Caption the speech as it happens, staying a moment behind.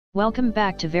Welcome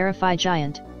back to Verify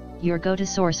Giant, your go-to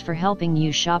source for helping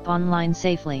you shop online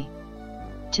safely.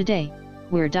 Today,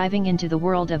 we're diving into the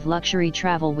world of luxury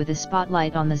travel with a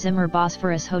spotlight on the Zimmer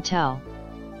Bosphorus Hotel.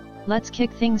 Let's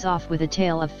kick things off with a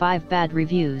tale of 5 bad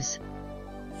reviews.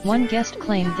 One guest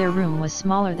claimed their room was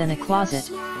smaller than a closet,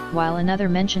 while another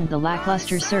mentioned the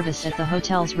lackluster service at the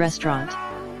hotel's restaurant.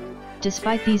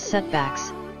 Despite these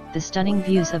setbacks, the stunning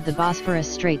views of the Bosphorus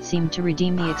Strait seemed to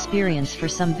redeem the experience for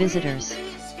some visitors.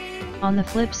 On the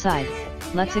flip side,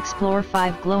 let's explore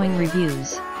 5 glowing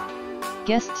reviews.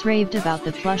 Guests raved about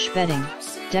the plush bedding,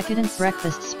 decadent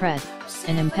breakfast spread,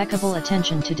 and impeccable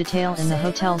attention to detail in the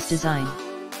hotel's design.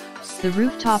 The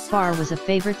rooftop bar was a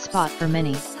favorite spot for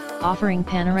many, offering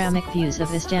panoramic views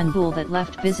of Istanbul that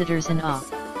left visitors in awe.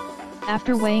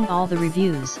 After weighing all the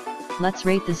reviews, let's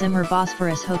rate the Zimmer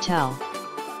Bosphorus Hotel.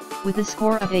 With a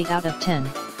score of 8 out of 10,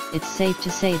 it's safe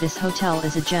to say this hotel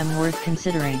is a gem worth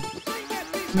considering.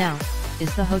 Now,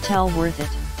 is the hotel worth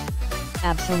it?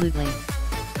 Absolutely.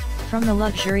 From the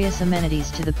luxurious amenities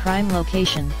to the prime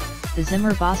location, the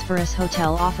Zimmer Bosphorus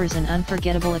Hotel offers an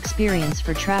unforgettable experience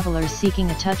for travelers seeking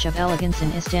a touch of elegance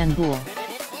in Istanbul.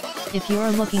 If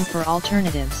you're looking for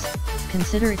alternatives,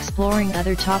 consider exploring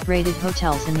other top-rated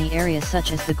hotels in the area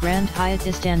such as the Grand Hyatt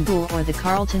Istanbul or the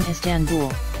Carlton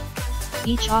Istanbul.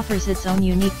 Each offers its own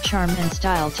unique charm and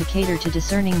style to cater to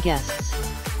discerning guests.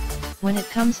 When it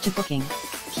comes to booking,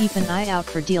 keep an eye out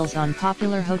for deals on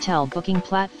popular hotel booking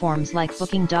platforms like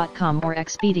Booking.com or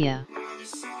Expedia.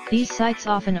 These sites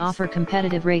often offer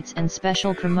competitive rates and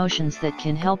special promotions that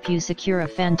can help you secure a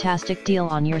fantastic deal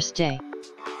on your stay.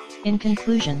 In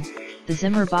conclusion, the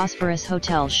Zimmer Bosphorus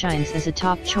Hotel shines as a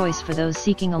top choice for those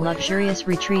seeking a luxurious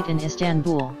retreat in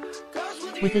Istanbul.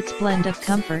 With its blend of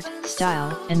comfort,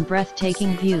 style, and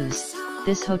breathtaking views,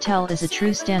 this hotel is a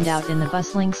true standout in the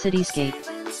bustling cityscape.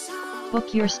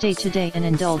 Book your stay today and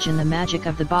indulge in the magic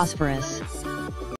of the Bosphorus.